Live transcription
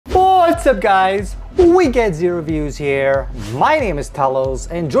What's up guys? We get zero views here. My name is Talos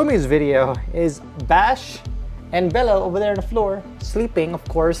and joining me in this video is Bash and Bella over there on the floor, sleeping of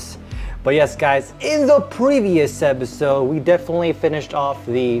course. But yes guys, in the previous episode we definitely finished off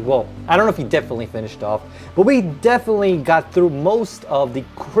the, well, I don't know if you definitely finished off, but we definitely got through most of the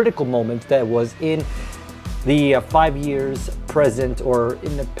critical moments that was in the 5 years present or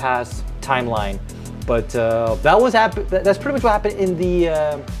in the past timeline. But that's pretty much what happened in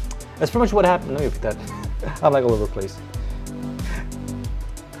the that's pretty much what happened. Let me repeat that. I'm like all over the place.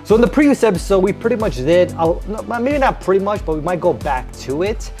 So in the previous episode, we pretty much did, maybe not pretty much, but we might go back to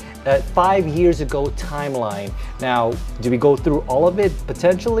it. 5 years ago timeline. Now, do we go through all of it?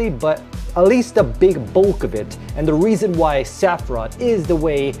 Potentially, but at least the big bulk of it. And the reason why Sephiroth is the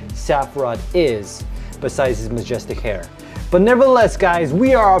way Sephiroth is, besides his majestic hair. But nevertheless, guys,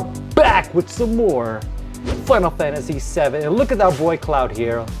 we are back with some more Final Fantasy VII. And look at our boy Cloud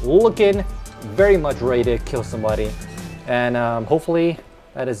here, looking very much ready to kill somebody. And hopefully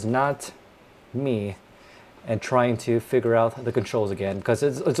that is not me and trying to figure out the controls again, because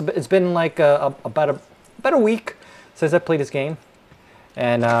it's been like about a week since I played this game.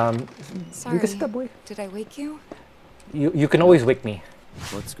 And sorry, you can sit up, boy. Did I wake you? You can always wake me.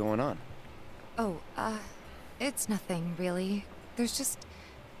 What's going on? Oh, it's nothing really. There's just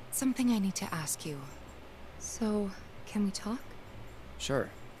something I need to ask you. So, can we talk? Sure.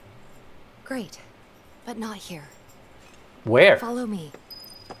 Great, but not here. Where? Follow me.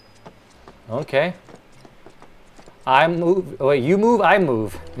 Okay. I move. Oh, wait, you move, I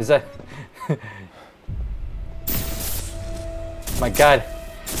move. Is that? My God,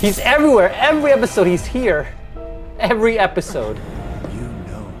 he's everywhere. Every episode, he's here. Every episode. You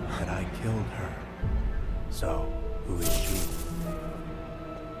know that I killed her. So, who is she?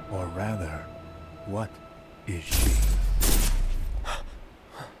 Or rather, what is she?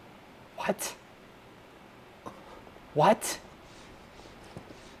 What? What?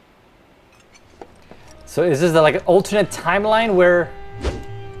 So is this like an alternate timeline where...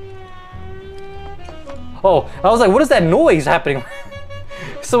 Oh, I was like, what is that noise happening?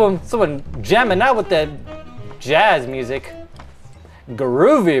 someone jamming out with that jazz music.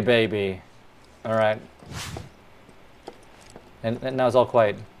 Groovy, baby. All right. And now it's all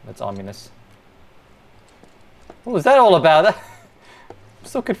quiet. That's ominous. What was that all about? I'm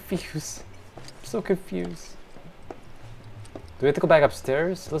so confused. I'm so confused. Do we have to go back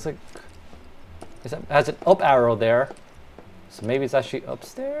upstairs? It looks like it has an up arrow there. So maybe it's actually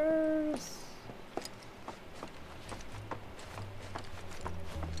upstairs?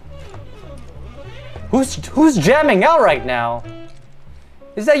 Who's jamming out right now?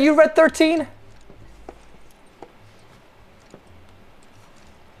 Is that you, Red 13?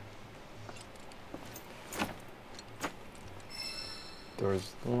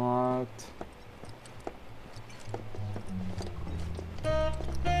 Door's locked.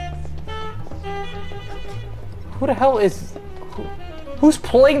 Who the hell is... Who's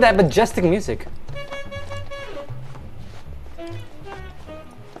playing that majestic music?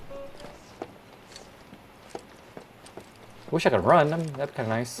 Wish I could run. That'd be kind of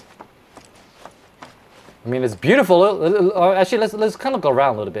nice. I mean, it's beautiful. Actually, let's kind of go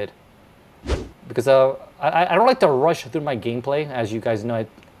around a little bit. Because I don't like to rush through my gameplay. As you guys know,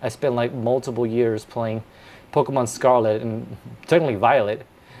 I spent like multiple years playing Pokemon Scarlet and technically Violet.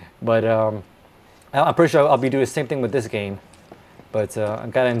 But I'm pretty sure I'll be doing the same thing with this game. But I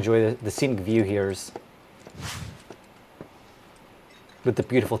gotta enjoy the scenic view here with the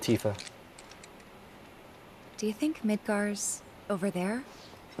beautiful Tifa. Do you think Midgar's over there?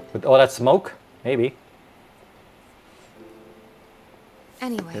 With all that smoke? Maybe.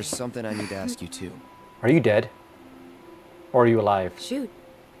 Anyway. There's something I need to ask you too. Are you dead? Or are you alive? Shoot.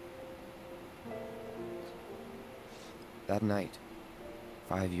 That night,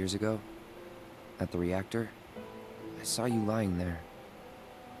 5 years ago, at the reactor, I saw you lying there.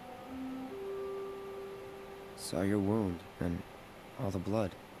 Saw your wound and all the blood.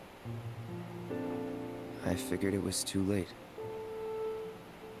 I figured it was too late.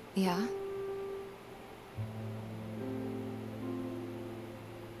 Yeah?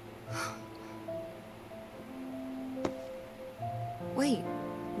 Wait,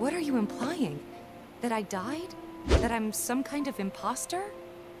 what are you implying? That I died? That I'm some kind of imposter?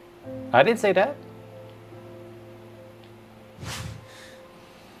 I didn't say that.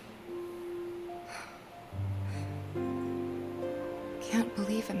 Can't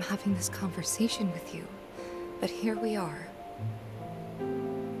believe I'm having this conversation with you, but here we are. I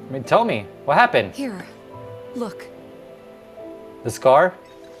mean, tell me, what happened? Here, look, The scar?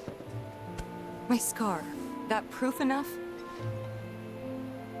 my scar. That proof enough?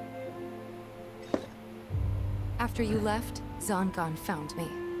 After you left, Zangan found me.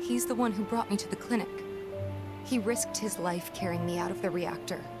 He's the one who brought me to the clinic. He risked his life carrying me out of the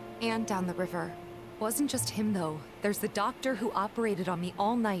reactor and down the river. Wasn't just him though. There's the doctor who operated on me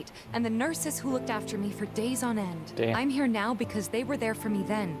all night, and the nurses who looked after me for days on end. Damn. I'm here now because they were there for me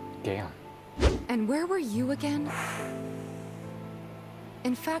then. Damn. And where were you again?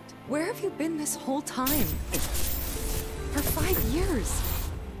 In fact, where have you been this whole time? For 5 years.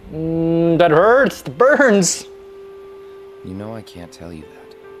 That hurts. It burns. You know I can't tell you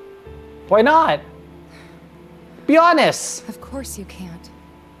that. Why not? Be honest. Of course you can't.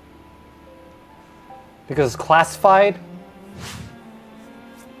 Because it's classified?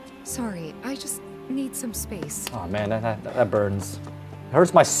 Sorry, I just need some space. Oh man, that burns. It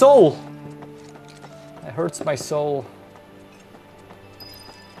hurts my soul. It hurts my soul.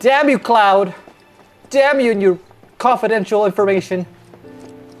 Damn you, Cloud. Damn you and your confidential information.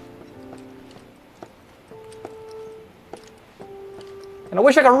 And I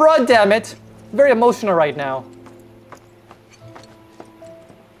wish I could run, damn it. I'm very emotional right now.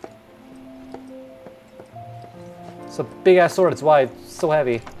 It's a big ass sword, that's why it's so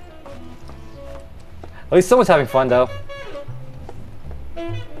heavy. At least someone's having fun though.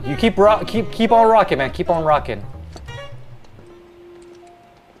 You keep on rocking, man. Keep on rocking.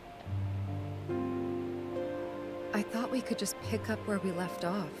 I thought we could just pick up where we left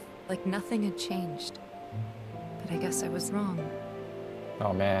off, like nothing had changed. But I guess I was wrong.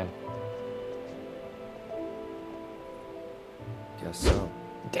 Oh man. Guess so.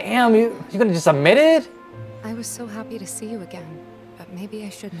 Damn, you gonna just admit it? I was so happy to see you again, but maybe I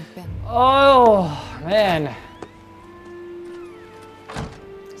shouldn't have been. Oh man.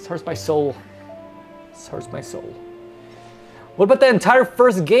 This hurts my soul. This hurts my soul. What about the entire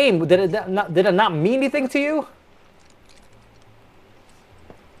first game? Did it not mean anything to you?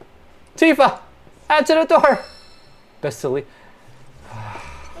 Tifa! Answer the door! That's silly.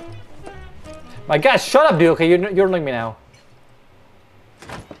 My God, shut up, dude. Okay, you're annoying me now.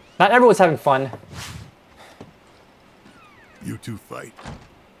 Not everyone's having fun. You two fight.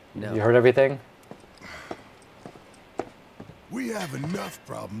 No. You heard everything? We have enough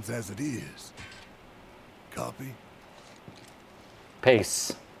problems as it is. Copy?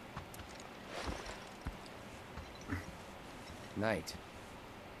 Pace. Night.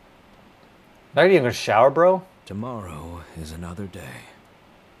 Not even gonna shower, bro? Tomorrow is another day.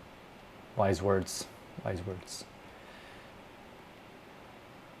 Wise words. Wise words.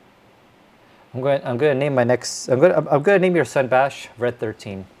 I'm gonna name my next. I'm gonna name your son Bash Red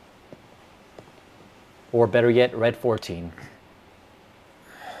 13. Or better yet, Red 14.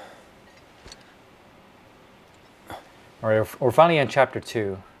 Alright, we're finally in chapter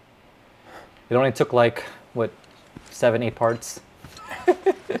 2. It only took like, what, 7, 8 parts?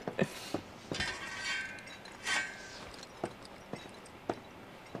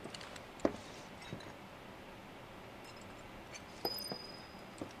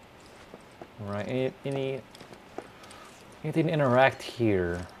 Alright, anything to interact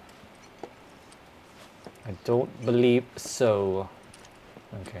here? I don't believe so.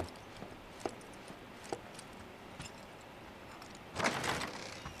 Okay. I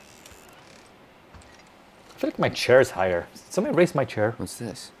feel like my chair is higher. Somebody raise my chair. What's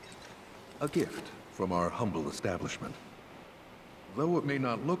this? A gift from our humble establishment. Though it may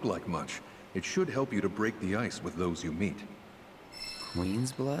not look like much, it should help you to break the ice with those you meet.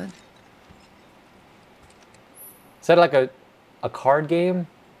 Queen's blood? Is that like a card game?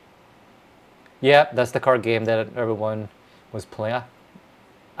 Yeah, that's the card game that everyone was playing.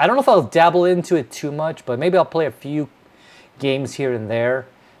 I don't know if I'll dabble into it too much, but maybe I'll play a few games here and there,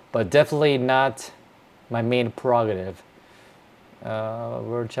 but definitely not my main prerogative.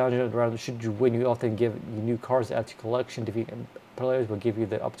 We're challenging around. Should you win, you often give you new cards to add to your collection. Defeating players will give you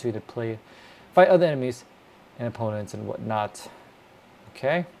the opportunity to fight other enemies and opponents and whatnot.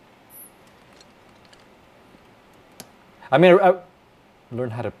 Okay. I mean,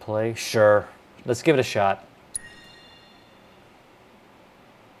 learn how to play. Sure, let's give it a shot.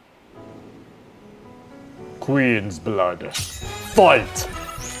 Queen's blood. Fight!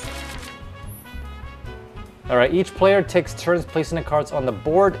 Alright, each player takes turns placing the cards on the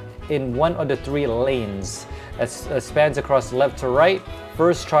board in one of the 3 lanes that spans across left to right.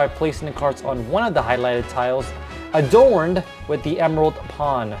 First, try placing the cards on one of the highlighted tiles adorned with the emerald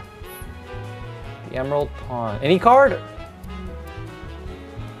pawn. The emerald pawn. Any card?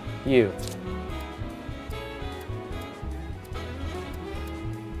 You.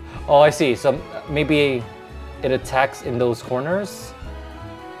 Oh, I see. So maybe it attacks in those corners.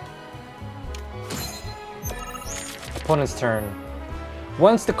 Opponent's turn.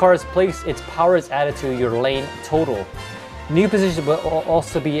 Once the card is placed, its power is added to your lane total. New positions will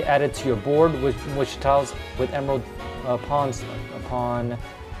also be added to your board, which tiles with emerald pawns upon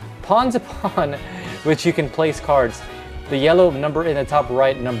which you can place cards. The yellow number in the top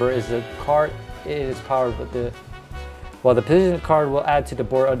right number is the card. It is powered with while the position card will add to the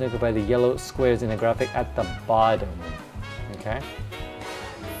board identified by the yellow squares in the graphic at the bottom. Okay.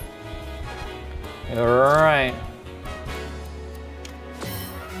 Alright.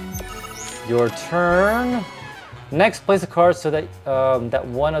 Your turn. Next, place a card so that that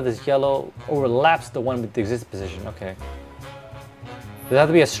one of this yellow overlaps the one with the existing position. Okay. Does it have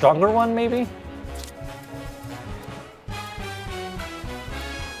to be a stronger one, maybe?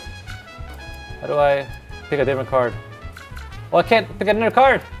 How do I pick a different card? Oh, I can't pick another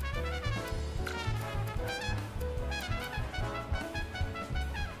card!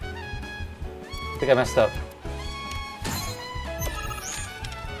 I think I messed up.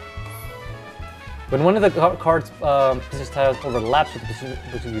 When one of the cards' position tiles overlaps with the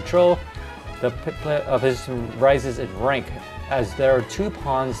position you control, the position rises in rank, as there are 2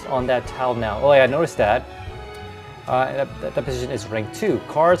 pawns on that tile now. Oh yeah, I noticed that. That position is rank 2.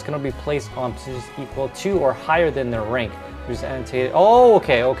 Cards cannot be placed on positions equal to or higher than their rank. Which is annotated. Oh,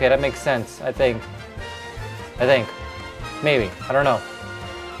 okay, that makes sense. I think. Maybe. I don't know.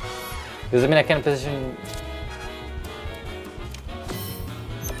 Does it mean I can't position?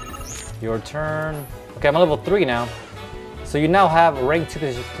 Your turn. Okay, I'm on level 3 now. So you now have a rank 2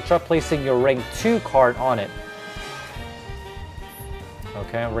 position. Try placing your rank 2 card on it.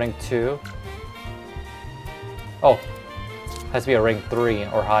 Okay, rank 2. Oh, has to be a rank 3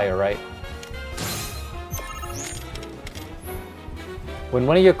 or higher, right? When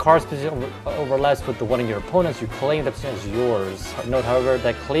one of your cards' position overlaps with the one of your opponents, you claim the position as yours. Note, however,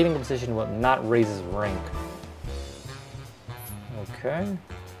 that claiming the position will not raise his rank. Okay.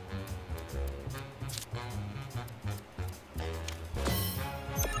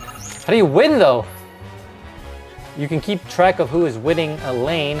 How do you win, though? You can keep track of who is winning a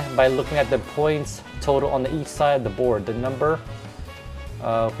lane by looking at the points total on each side of the board. The number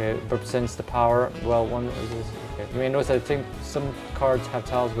okay, represents the power. Well, one is okay. You may notice that I think some cards have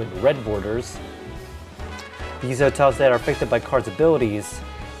tiles with red borders. These are tiles that are affected by cards' abilities.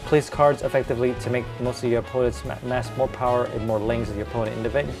 Place cards effectively to make most of your opponents mass more power and more lanes of your opponent. In the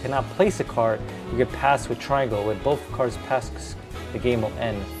event you cannot place a card, you can pass with triangle. When both cards pass, the game will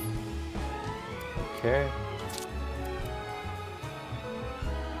end. Okay.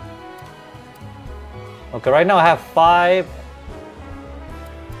 Okay, right now I have 5.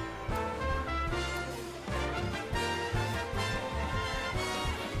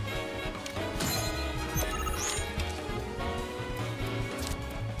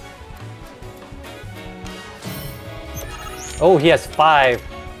 Oh, he has 5.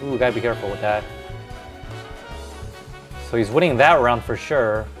 Ooh, gotta be careful with that. So he's winning that round for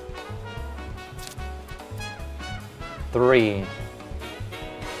sure. 3.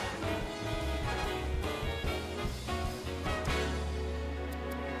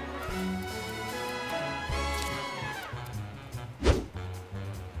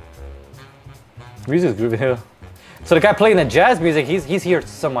 Music's groovy here. So the guy playing the jazz music, he's here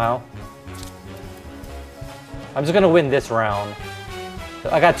somehow. I'm just gonna win this round.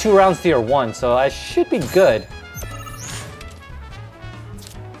 I got 2 rounds to your 1, so I should be good.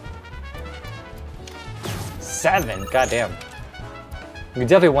 7, goddamn. We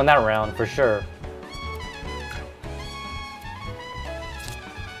definitely won that round for sure.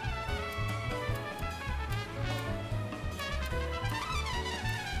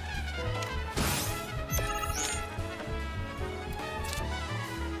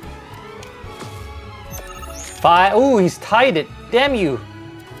 Five. Ooh, he's tied it. Damn you.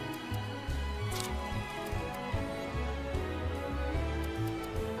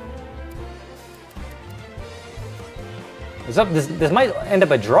 This might end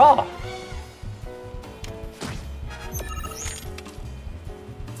up a draw.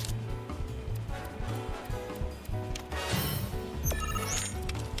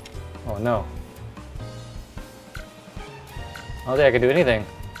 Oh no. I don't think I can do anything.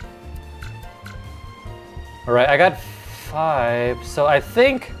 Alright, I got 5, so I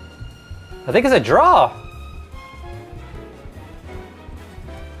think it's a draw.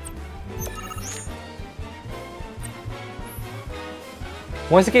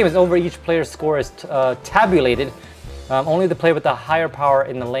 Once the game is over, each player's score is tabulated. Only the player with the higher power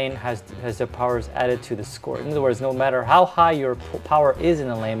in the lane has their powers added to the score. In other words, no matter how high your power is in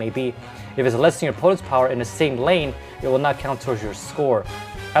the lane may be, if it's less than your opponent's power in the same lane, it will not count towards your score.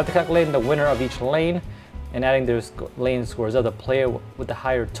 After calculating the winner of each lane, and adding their lane scores of the player with the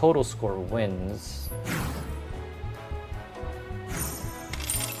higher total score wins.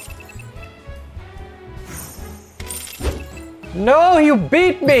 No, you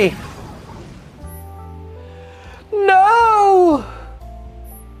beat me! No!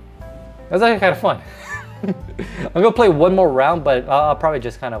 That's actually kind of fun. I'm gonna play one more round, but I'll probably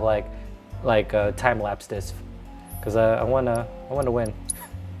just kind of like time lapse this, because I wanna win.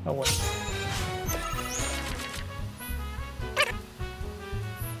 I want.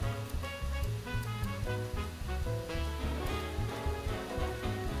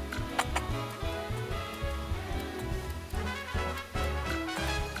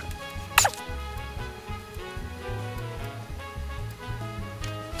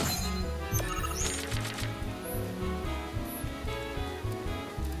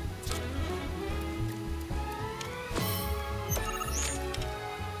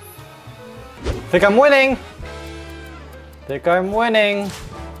 Think I'm winning. Think I'm winning.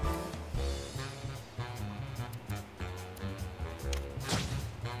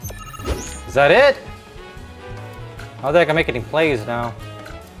 Is that it? I don't think I can make any plays now.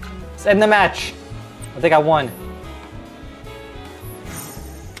 Let's end the match. I think I won.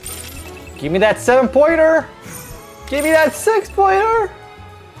 Give me that 7-pointer. Give me that 6-pointer.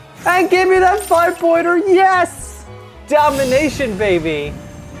 And give me that 5-pointer. Yes! Domination, baby.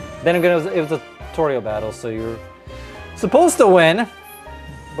 Then again, it was a tutorial battle, so you're supposed to win,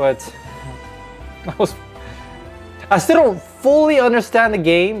 but I still don't fully understand the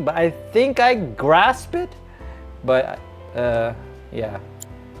game, but I think I grasp it. But yeah,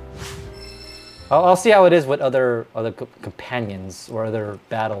 I'll see how it is with other companions or other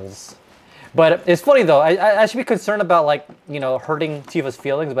battles. But it's funny though. I should be concerned about, like, you know, hurting Tifa's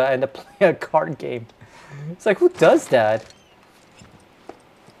feelings, but I end up playing a card game. It's like, who does that?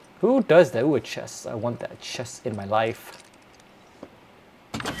 Who does that? Ooh, a chest. I want that chest in my life.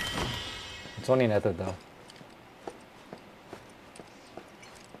 It's only another though.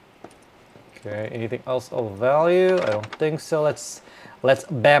 Okay, anything else of value? I don't think so. Let's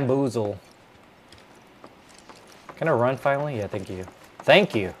bamboozle. Can I run finally? Yeah, thank you.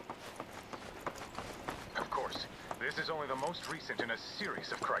 Thank you. Of course, this is only the most recent in a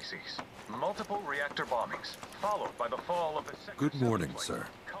series of crises. Multiple reactor bombings, followed by the fall of the second. Good morning, sir.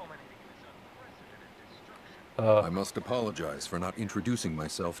 I must apologize for not introducing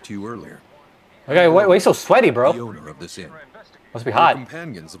myself to you earlier. Okay, why are you so sweaty, bro? The owner of this inn. Must be Your hot.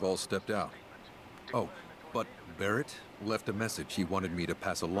 companions have all stepped out. Oh, but Barrett left a message he wanted me to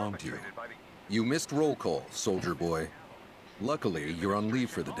pass along to you. You missed roll call, soldier boy. Luckily, you're on leave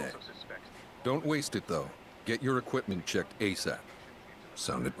for the day. Don't waste it, though. Get your equipment checked ASAP.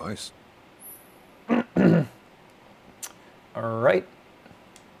 Sound advice? All right.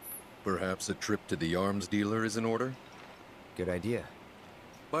 Perhaps a trip to the arms dealer is in order? Good idea.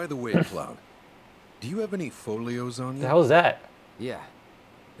 By the way, Cloud, do you have any folios on you? The hell is that? Yeah.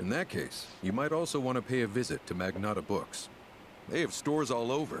 In that case, you might also want to pay a visit to Magnata Books. They have stores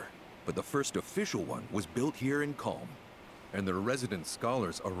all over, but the first official one was built here in Calm, and their resident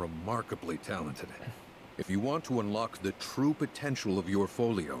scholars are remarkably talented. If you want to unlock the true potential of your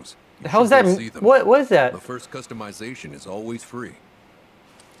folios, you How's should that? go see them. What is that? The first customization is always free.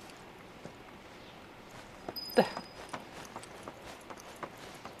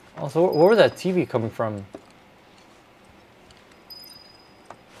 Also, where was that TV coming from?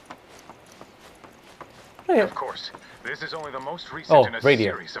 Of course, this is only the most recent in a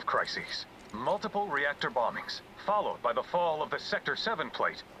radio. series of crises. Multiple reactor bombings, followed by the fall of the Sector 7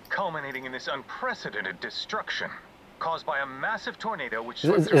 plate, culminating in this unprecedented destruction, caused by a massive tornado which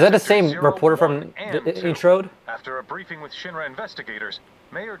swept Is through that the Sectors same reporter 0, 1, from and the 2. intro? After a briefing with Shinra investigators,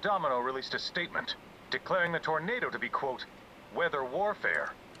 Mayor Domino released a statement declaring the tornado to be, quote, weather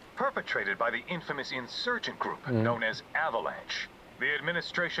warfare, perpetrated by the infamous insurgent group known as Avalanche. The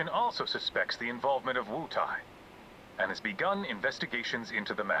administration also suspects the involvement of Wutai, and has begun investigations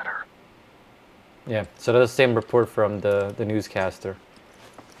into the matter. Yeah, so that's the same report from the newscaster.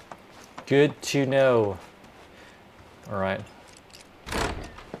 Good to know. All right.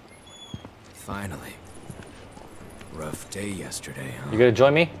 Finally. Rough day yesterday, huh? You gonna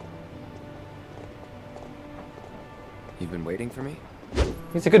join me? You've been waiting for me?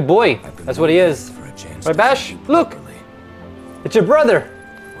 He's a good boy. That's what he is. Right, Bash? Look! It's your brother!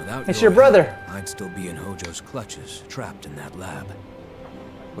 Without It's your brother! help, I'd still be in Hojo's clutches, trapped in that lab.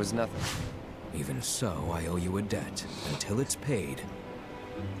 Was nothing. Even so, I owe you a debt. Until it's paid,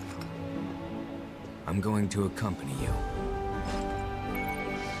 I'm going to accompany you.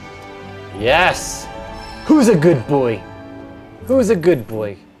 Yes! Who's a good boy? Who's a good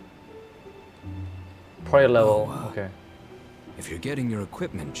boy? Party level. Oh, Okay. If you're getting your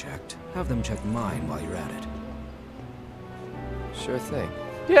equipment checked, have them check mine while you're at it. Sure thing.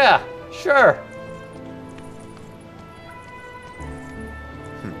 Yeah, sure.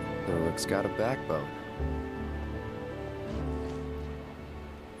 The rook's got a backbone.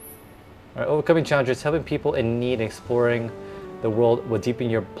 Alright, overcoming challenges, helping people in need, exploring the world will deepen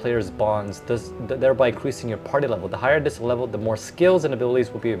your players' bonds, thereby increasing your party level. The higher this level, the more skills and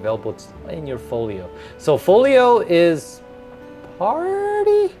abilities will be available in your folio. So folio is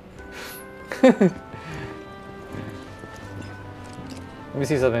party? Let me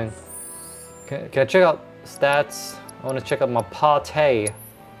see something. Can I check out stats? I want to check out my party.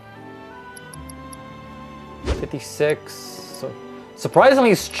 56. So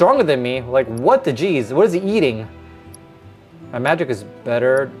surprisingly stronger than me. Like, what the geez? What is he eating? My magic is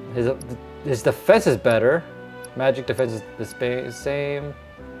better. His defense is better. Magic defense is the same.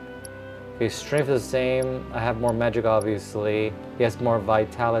 Okay, strength is the same. I have more magic, obviously. He has more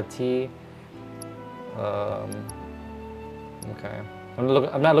vitality. Okay.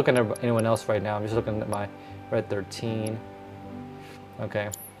 I'm not looking at anyone else right now. I'm just looking at my red 13. Okay.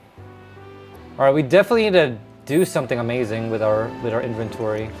 All right, we definitely need to do something amazing with our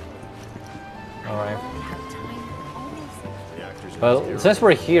inventory. All right. Well, since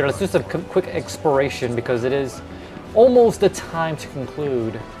we're here, let's do some quick exploration because it is almost the time to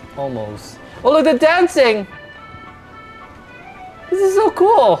conclude. Almost. Oh, look, the dancing! This is so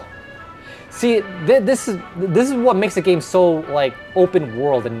cool. See, this is what makes the game so like open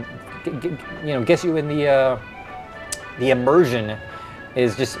world and gets you in the immersion.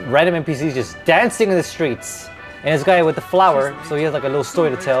 Is just random NPCs just dancing in the streets, and this guy with the flower, so he has like a little story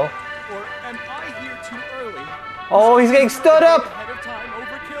to tell. Or am I here too early? Oh, he's getting stood up. Ahead of time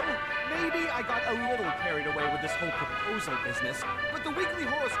overkill? Maybe I got a little carried away with this whole proposal business, but the weekly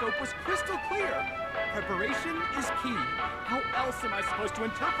horoscope was crystal clear. Preparation is key. How else am I supposed to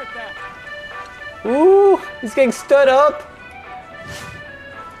interpret that? Ooh, he's getting stood up.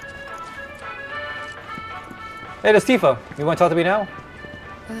 Hey, there's Tifa. You want to talk to me now?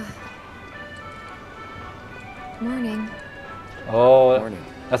 Morning. Oh, Morning.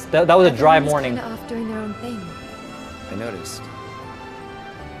 That was a dry Everyone's morning. kinda off doing their own thing. I noticed.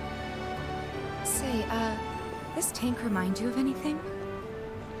 Say, this tank remind you of anything?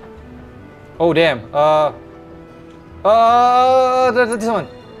 Oh damn. This one.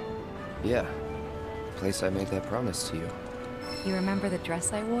 Yeah. The place I made that promise to you. You remember the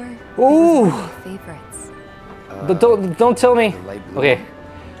dress I wore? Ooh. It was one of my favorites. Don't tell me. The light blue Okay.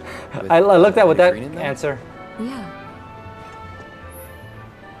 with I looked at with the that green in there? answer. Yeah.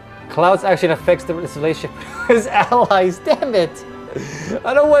 Cloud's action affects the relationship with his allies. Damn it!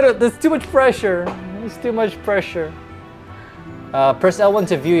 I don't want to. There's too much pressure. There's too much pressure. Press L1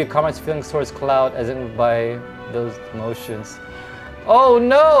 to view your comments, feelings towards Cloud, as in by those emotions. Oh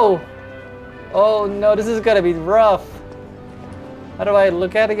no! Oh no! This is gonna be rough. How do I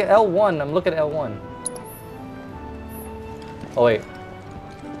look at it again? L1. I'm looking at L1. Oh wait.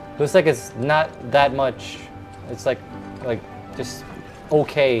 Looks like it's not that much. It's like just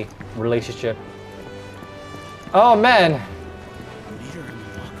okay relationship. Oh man.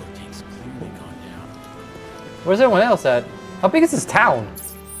 Where's everyone else at? How big is this town?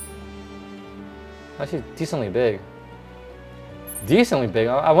 Actually, decently big. Decently big.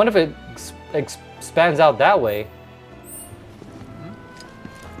 I wonder if it expands out that way.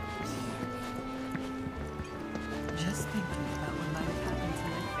 Just thinking about what might have happened to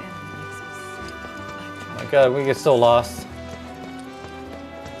my family makes me sick. Oh my god, we get so lost.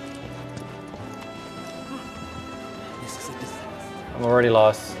 I'm already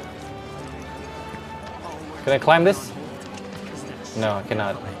lost. Can I climb this? No, I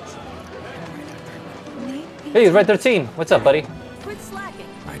cannot. Hey, Red 13. What's up, buddy? Quit slacking.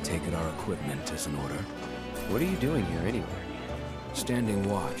 I take it our equipment is in order. What are you doing here anyway? Standing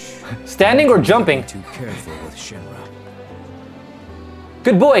watch. Standing or jumping? Too careful with Shinra.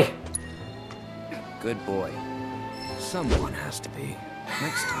 Good boy. Good boy. Someone has to be.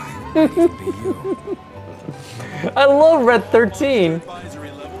 Next time, it might even be you. I love Red 13. Quit slacking.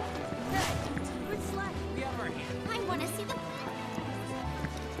 I want to see the.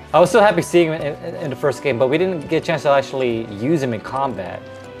 I was so happy seeing him in the first game, but we didn't get a chance to actually use him in combat.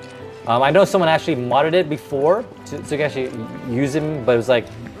 I know someone actually modded it before so you can actually use him, but it was like,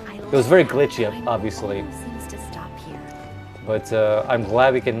 it was very glitchy, obviously. Seems to stop here. But I'm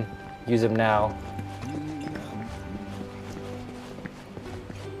glad we can use him now.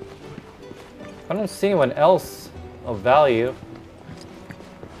 I don't see anyone else of value.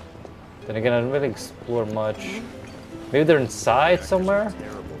 Then again, I didn't really explore much. Maybe they're inside somewhere?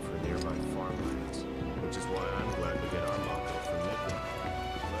 Terrible for nearby farmlands.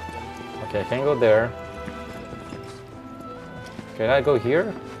 Okay, I can't go there. Can I go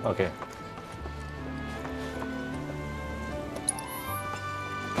here? Okay.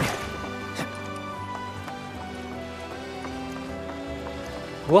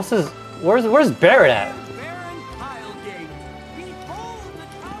 Who else is... Where's Barrett at?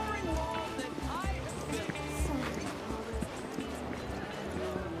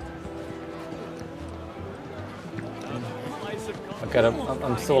 Okay,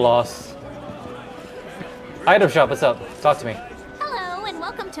 I'm so lost. Item shop, what's up? Talk to me. Hello, and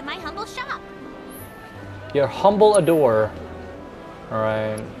welcome to my humble shop. Your humble adore.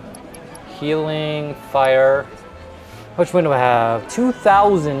 Alright. Healing, fire. How much money do I have?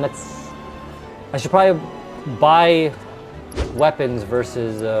 2,000. That's... I should probably buy weapons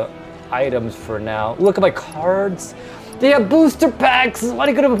versus items for now. Look at my cards. They have booster packs. Why are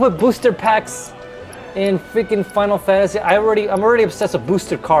you gonna put booster packs in freaking Final Fantasy? I'm already obsessed with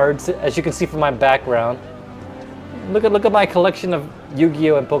booster cards, as you can see from my background. Look at my collection of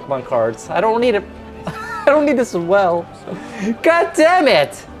Yu-Gi-Oh and Pokemon cards. I don't need it. I don't need this as well. God damn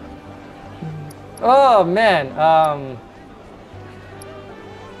it! Oh man.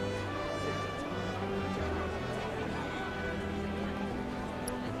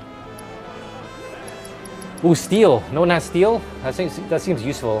 Ooh, steel. No one has steel? That seems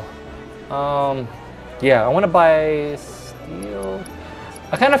useful. Yeah, I want to buy steel.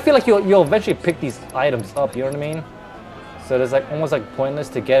 I kind of feel like you'll eventually pick these items up, you know what I mean? So it's like almost like pointless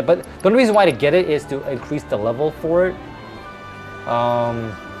to get it. But the only reason why to get it is to increase the level for it.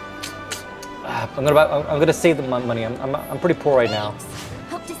 I'm gonna save the money. I'm pretty poor right now.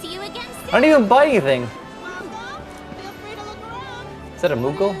 Hope to see you again soon. I don't even buy anything. Is that a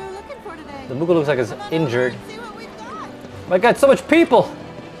Moogle? The Moogle looks like it's injured. My God, so much people!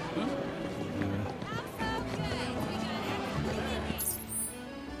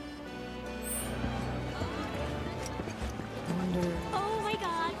 Oh my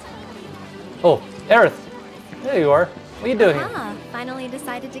God. Oh, Aerith. There you are. What are you doing here? Finally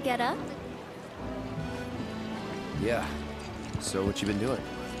decided to get up? Yeah. So what you been doing?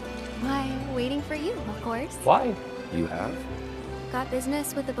 Why, waiting for you, of course. Why? You have? Got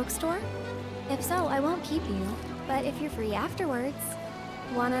business with the bookstore? If so, I won't keep you. But if you're free afterwards,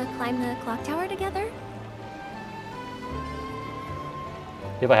 wanna climb the clock tower together?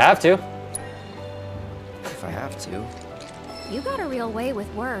 If I have to. If I have to. You got a real way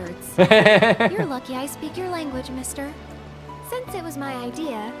with words. You're lucky I speak your language, mister. Since it was my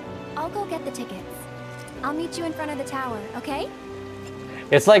idea, I'll go get the tickets. I'll meet you in front of the tower, okay?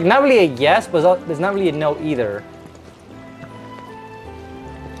 It's like not really a yes, but there's not really a no either.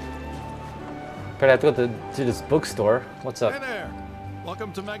 But I have to go to this bookstore. What's up? Hey there!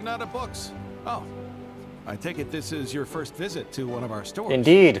 Welcome to Magnata Books. Oh, I take it this is your first visit to one of our stores.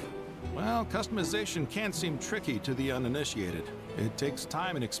 Indeed. Well, customization can seem tricky to the uninitiated. It takes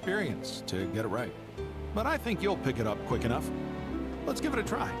time and experience to get it right. But I think you'll pick it up quick enough. Let's give it a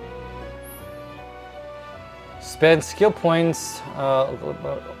try. Spend skill points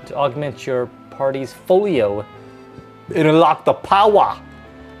to augment your party's folio and unlock the power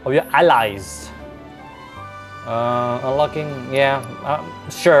of your allies. Unlocking, yeah,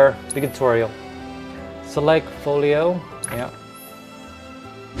 sure, the tutorial. Select folio, yeah.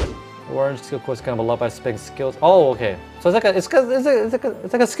 Orange skill course can unlock by spending skills. Oh, okay. So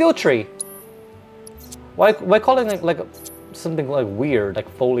it's like a skill tree. Why calling it like something like weird, like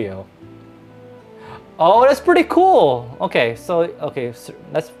folio? Oh, that's pretty cool. Okay, so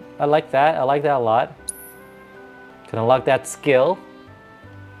I like that. I like that a lot. Can unlock that skill.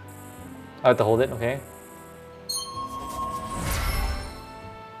 I have to hold it. Okay.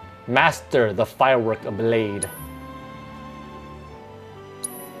 Master the firework blade.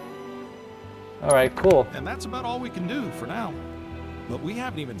 All right, cool. And that's about all we can do for now. But we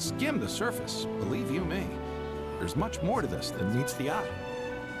haven't even skimmed the surface, believe you me. There's much more to this than meets the eye.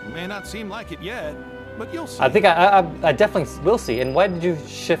 It may not seem like it yet, but you'll see. I think I definitely will see. And why did you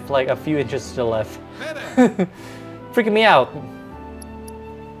shift like a few inches to the left? Freaking me out.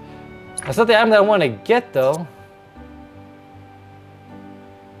 That's not the item that I want to get though.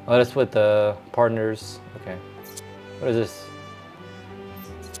 Oh, that's with the partners. Okay. What is this?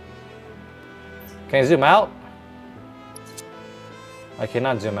 Can I zoom out? I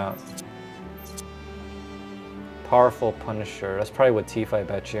cannot zoom out. Powerful Punisher. That's probably with Tifa, I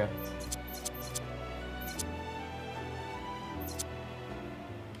bet you.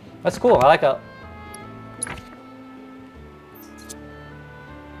 That's cool. I like it.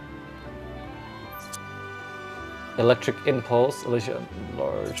 Electric Impulse.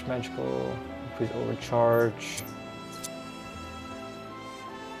 Large magical. Increase overcharge.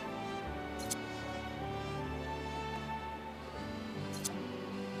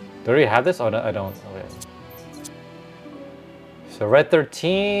 Do I already have this? Oh, no, I don't. Okay. So Red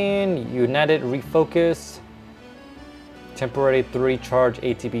 13, United Refocus, temporary 3 charge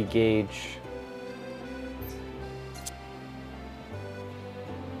ATB gauge.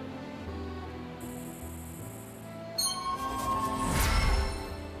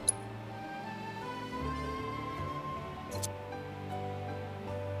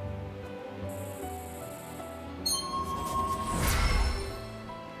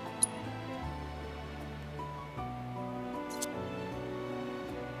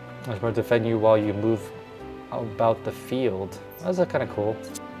 I was going to defend you while you move about the field. That's kind of cool.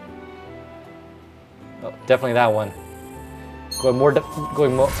 Oh, definitely that one.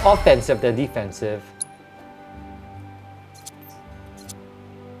 Going more offensive than defensive.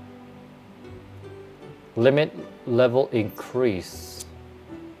 Limit level increase.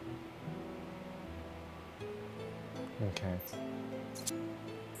 Okay.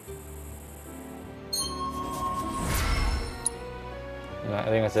 I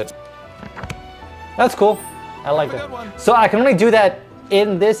think that's it. That's cool. I like that. So I can only do that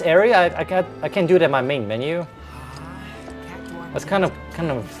in this area. I can't do it in my main menu. That's kind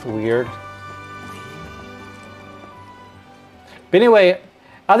of weird. But anyway,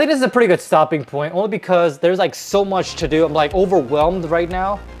 I think this is a pretty good stopping point, only because there's like so much to do. I'm like overwhelmed right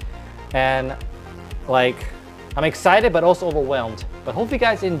now, and like I'm excited but also overwhelmed. But hopefully you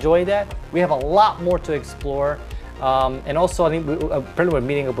guys enjoy that. We have a lot more to explore. And also, I think apparently we're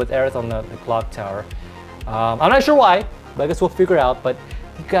meeting up with Aerith on the clock tower. I'm not sure why, but I guess we'll figure it out. But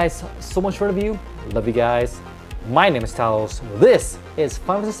you guys, so much for the view. Love you guys. My name is Talos. This is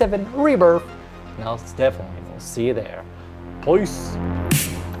Final Fantasy VII Rebirth. And I'll definitely see you there. Peace.